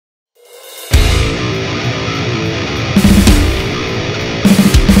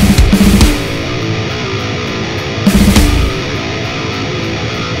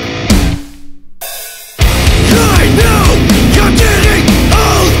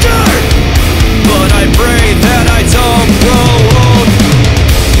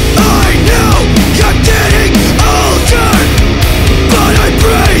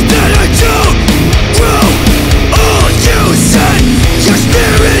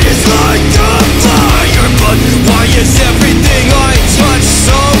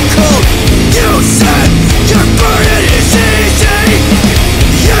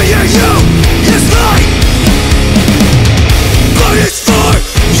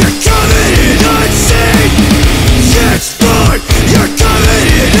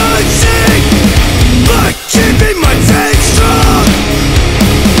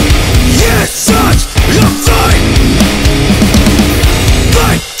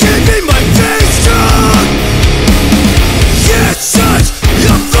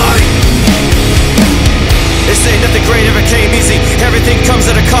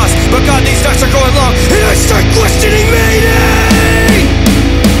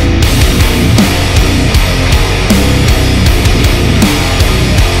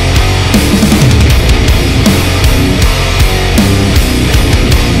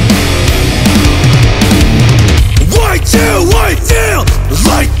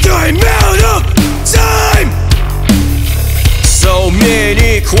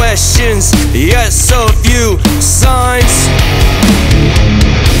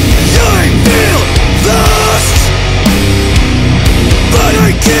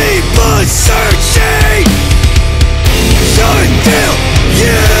was searching, showing guilt,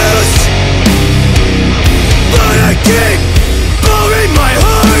 yes, but I keep pouring my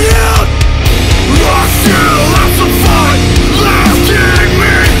heart out. I still have some fight left in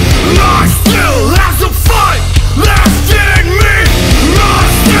me. I still have some fight left in me. I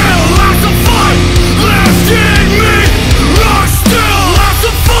still have some fight left in me. I still have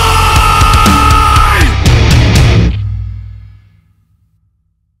some fight.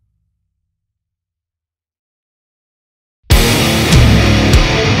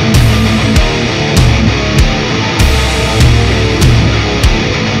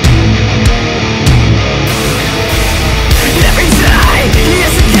 Every day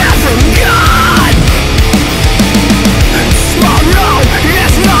is a gift from God. Tomorrow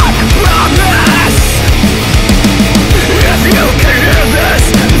is not promised. If you can hear this,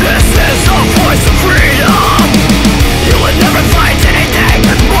 this is a voice of freedom. You will never find anything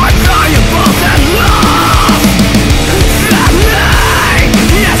more valuable than love. Family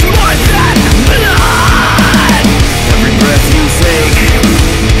is more than blood. Every breath you take,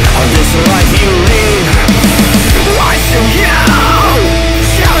 or this life you lead, why should you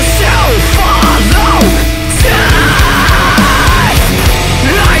choose to follow death?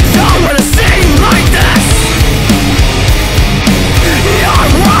 I don't wanna see you like this. You're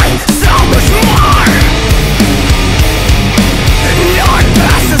worth so much more. Your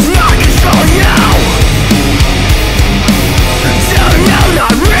past does not control you. Do you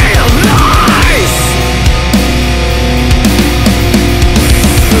not realize?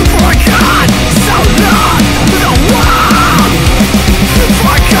 For God so loved the world.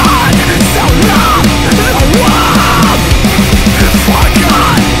 For God so loved the world. For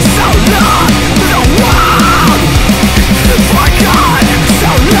God so loved the world. For God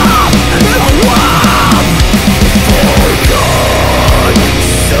so loved the world. For God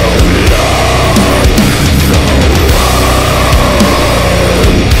so loved the world.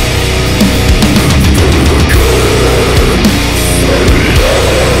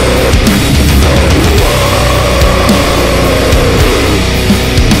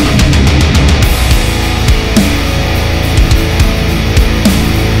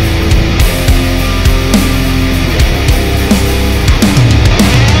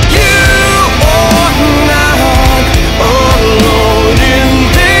 You are not alone in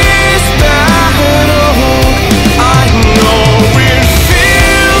this battle. I know it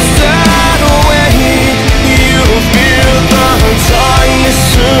feels that way. You feel the darkness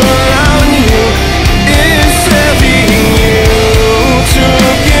surround you. It's telling you to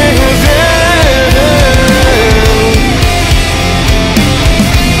give in.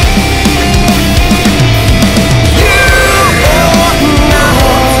 You are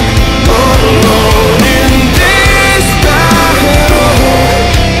not alone in this battle.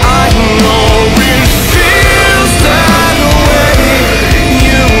 I know it feels that way.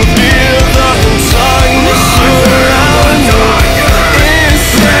 You feel the darkness surround you. It's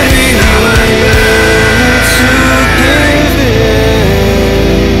telling you to give in.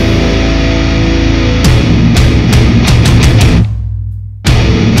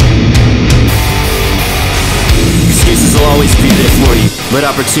 Excuses will always be there for you, but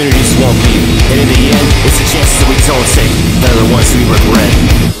opportunities won't be. And in the end, it's the chances that we don't take that are the ones we regret.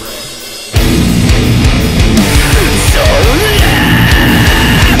 So live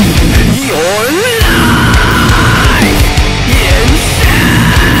your life in shame.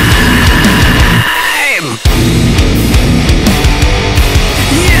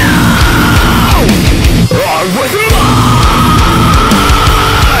 You are worth more.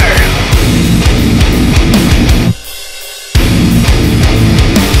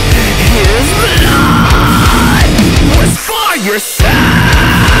 His blood was for your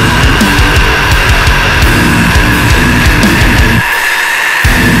sake.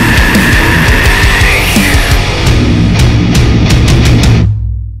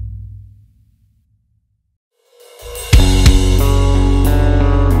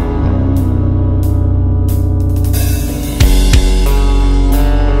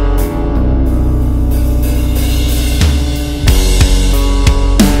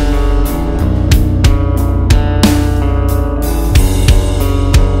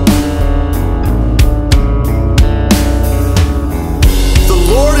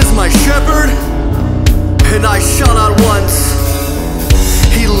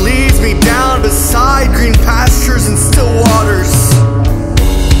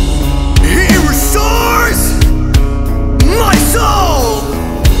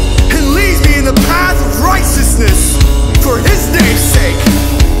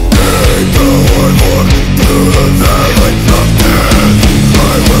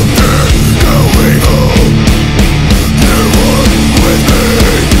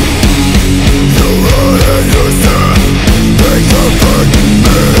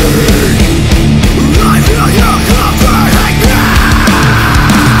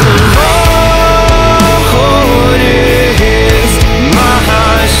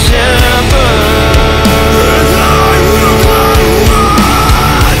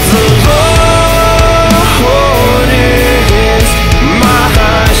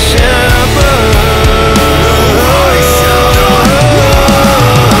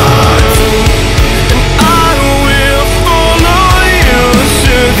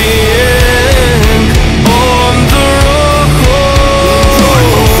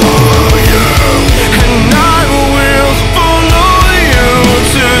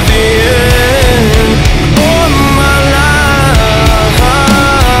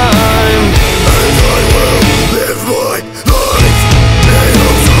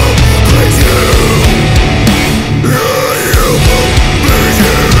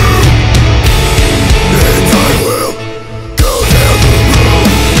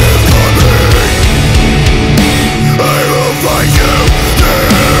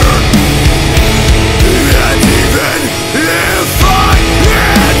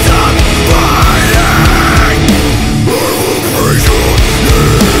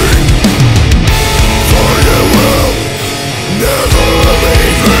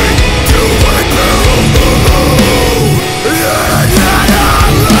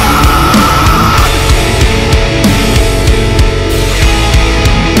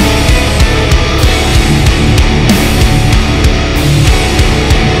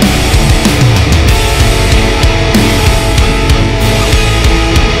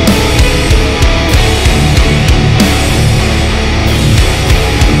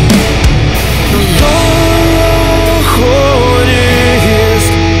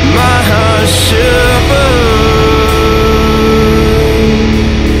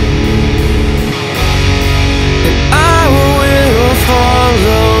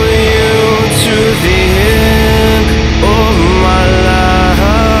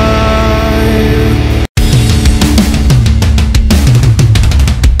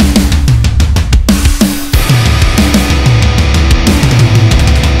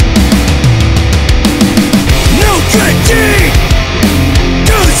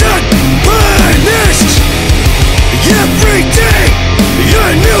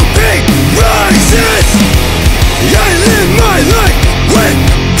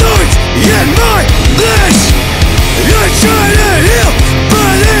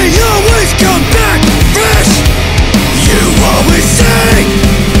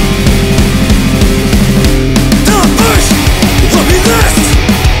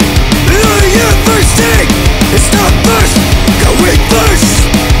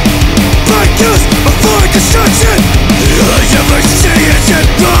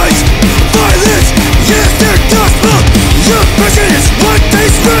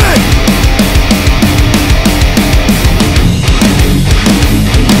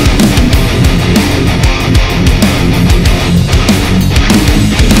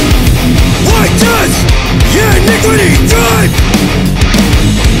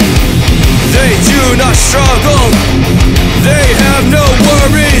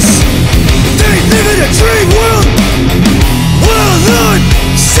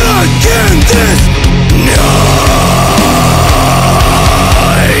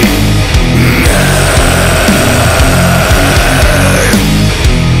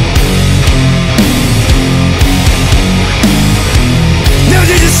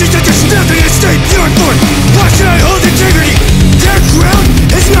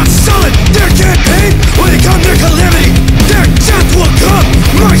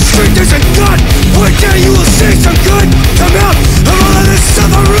 One day you will see some good come out of all of this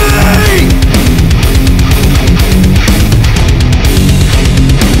suffering.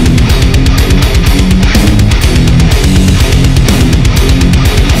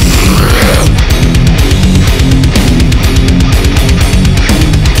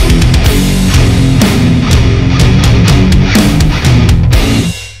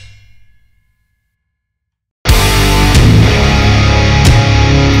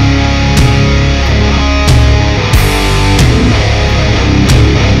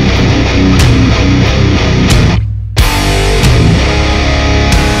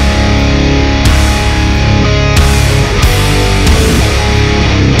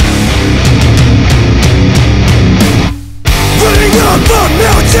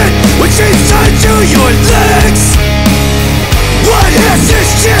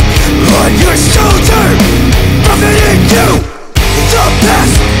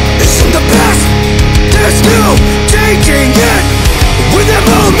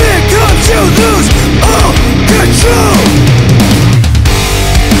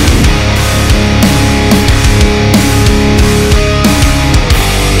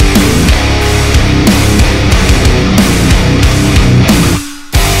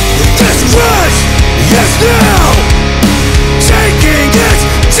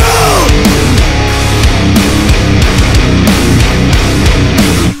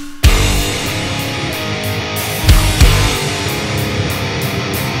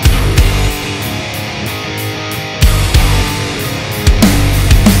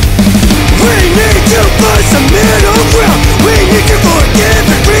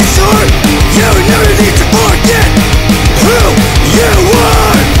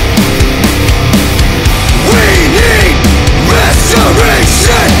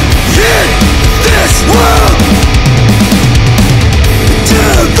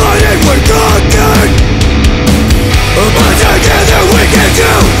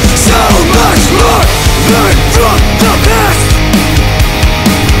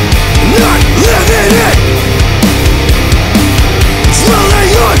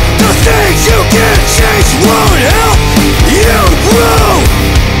 Change, whoa.